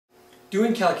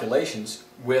doing calculations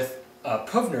with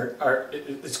Puvner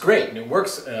it's great and it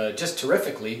works just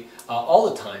terrifically all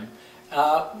the time.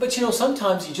 But you know,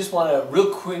 sometimes you just want a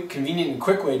real quick, convenient and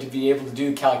quick way to be able to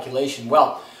do calculation.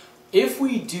 Well, if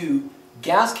we do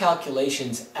gas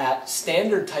calculations at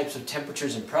standard types of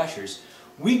temperatures and pressures,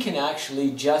 we can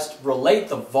actually just relate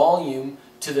the volume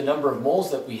to the number of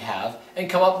moles that we have and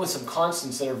come up with some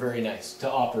constants that are very nice to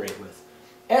operate with.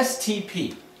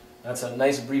 STP, that's a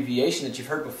nice abbreviation that you've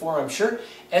heard before, I'm sure.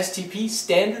 STP,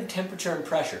 standard temperature and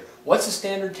pressure. What's a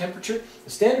standard temperature? The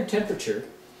standard temperature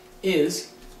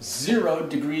is 0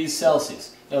 degrees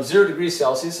Celsius. Now 0 degrees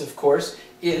Celsius, of course,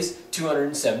 is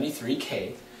 273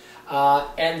 K.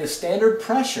 And the standard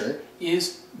pressure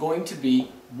is going to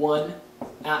be 1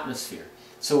 atmosphere.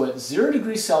 So at 0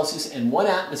 degrees Celsius and 1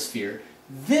 atmosphere,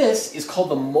 this is called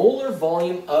the molar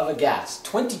volume of a gas.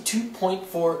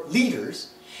 22.4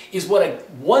 liters is what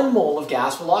 1 mole of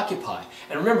gas will occupy.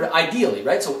 And remember, ideally,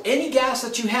 right? So any gas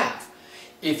that you have,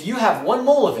 if you have 1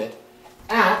 mole of it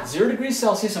at 0 degrees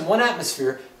Celsius and 1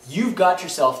 atmosphere, you've got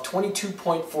yourself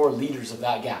 22.4 liters of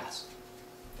that gas.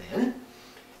 Then,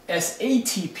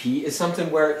 SATP is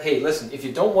something where, hey, listen, if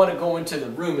you don't want to go into the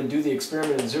room and do the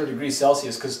experiment at 0 degrees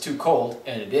Celsius because it's too cold,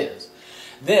 and it is,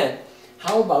 then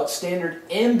how about standard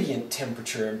ambient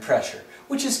temperature and pressure,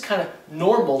 which is kind of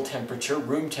normal temperature,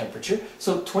 room temperature,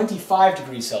 so 25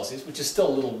 degrees Celsius, which is still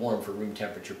a little warm for room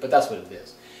temperature, but that's what it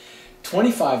is.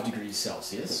 25 degrees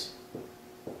Celsius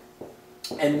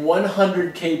and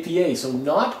 100 kPa, so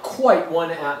not quite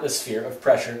 1 atmosphere of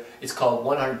pressure. It's called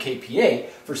 100 kPa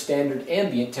for standard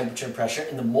ambient temperature and pressure,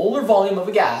 and the molar volume of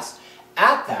a gas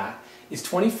at that is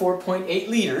 24.8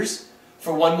 liters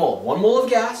for 1 mole. 1 mole of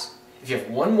gas, if you have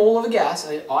 1 mole of a gas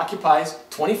and it occupies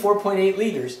 24.8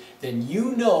 liters, then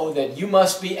you know that you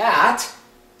must be at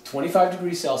 25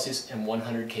 degrees Celsius and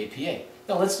 100 kPa.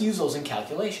 Now let's use those in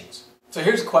calculations. So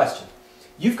here's a question.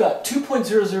 You've got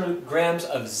 2.00 grams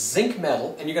of zinc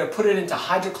metal and you're going to put it into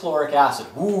hydrochloric acid.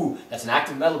 Ooh, that's an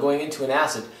active metal going into an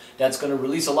acid. That's going to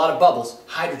release a lot of bubbles,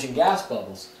 hydrogen gas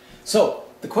bubbles. So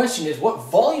the question is, what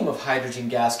volume of hydrogen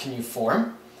gas can you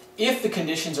form if the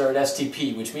conditions are at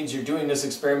STP, which means you're doing this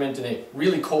experiment in a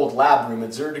really cold lab room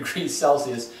at 0 degrees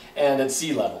Celsius and at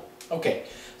sea level? Okay,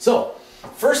 so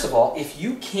first of all, if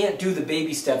you can't do the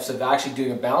baby steps of actually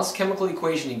doing a balanced chemical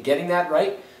equation and getting that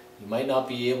right, you might not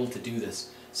be able to do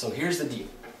this. So here's the deal.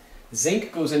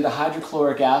 Zinc goes into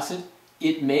hydrochloric acid.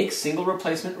 It makes single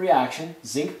replacement reaction,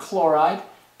 zinc chloride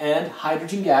and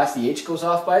hydrogen gas. The H goes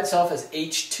off by itself as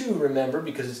H2, remember,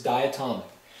 because it's diatomic.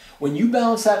 When you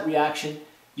balance that reaction,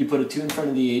 you put a 2 in front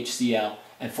of the HCl.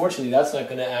 And fortunately, that's not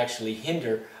going to actually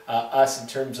hinder us in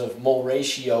terms of mole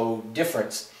ratio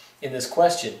difference in this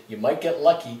question. You might get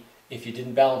lucky if you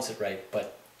didn't balance it right,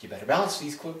 but you better balance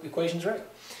these equations right.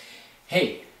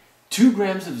 Hey, 2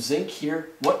 grams of zinc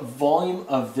here, what volume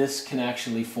of this can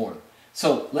actually form?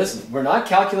 So listen, we're not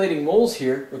calculating moles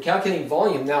here, we're calculating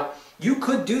volume. Now, you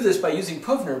could do this by using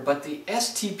Puvner, but the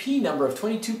STP number of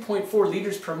 22.4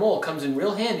 liters per mole comes in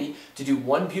real handy to do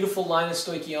one beautiful line of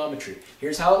stoichiometry.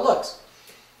 Here's how it looks.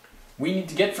 We need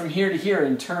to get from here to here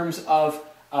in terms of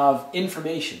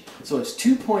information. So it's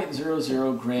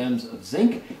 2.00 grams of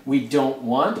zinc. We don't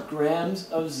want grams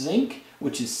of zinc,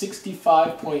 which is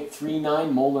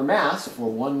 65.39 molar mass for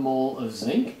 1 mole of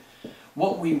zinc.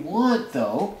 What we want,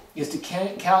 though, is to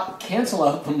cancel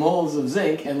out the moles of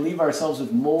zinc and leave ourselves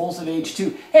with moles of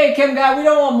H2. Hey, Chemguy, we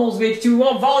don't want moles of H2, we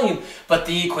want volume. But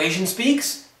the equation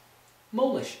speaks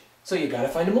molish. So you got to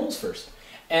find the moles first.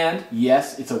 And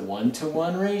yes, it's a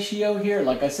 1-to-1 ratio here.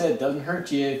 Like I said, it doesn't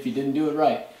hurt you if you didn't do it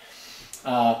right.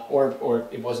 Or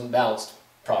it wasn't balanced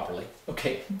properly.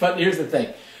 Okay, but here's the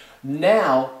thing.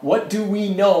 Now, what do we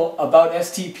know about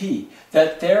STP?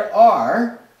 That there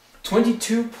are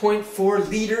 22.4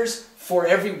 liters for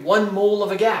every 1 mole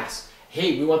of a gas.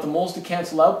 Hey, we want the moles to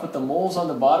cancel out, put the moles on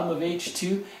the bottom of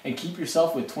H2 and keep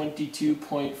yourself with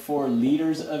 22.4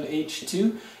 liters of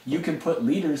H2. You can put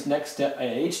liters next to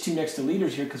H2 next to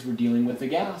liters here because we're dealing with the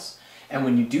gas. And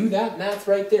when you do that math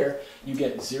right there, you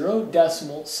get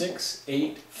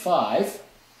 0.685,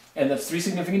 and that's 3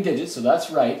 significant digits, so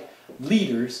that's right,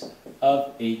 liters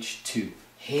of H2.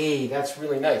 Hey, that's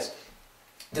really nice.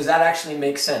 Does that actually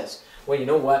make sense? Well, you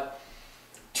know what?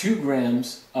 2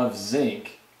 grams of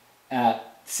zinc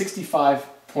at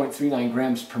 65.39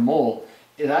 grams per mole,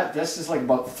 that's just like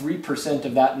about 3%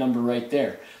 of that number right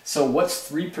there. So what's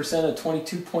 3% of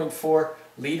 22.4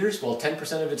 liters? Well,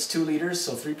 10% of it's 2 liters,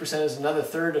 so 3% is another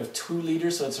third of 2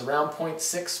 liters, so it's around 0.6,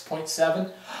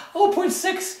 0.7. Oh,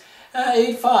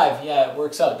 0.685. Yeah, it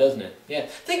works out, doesn't it? Yeah.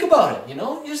 Think about it, you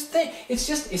know? Just think.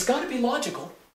 It's got to be logical.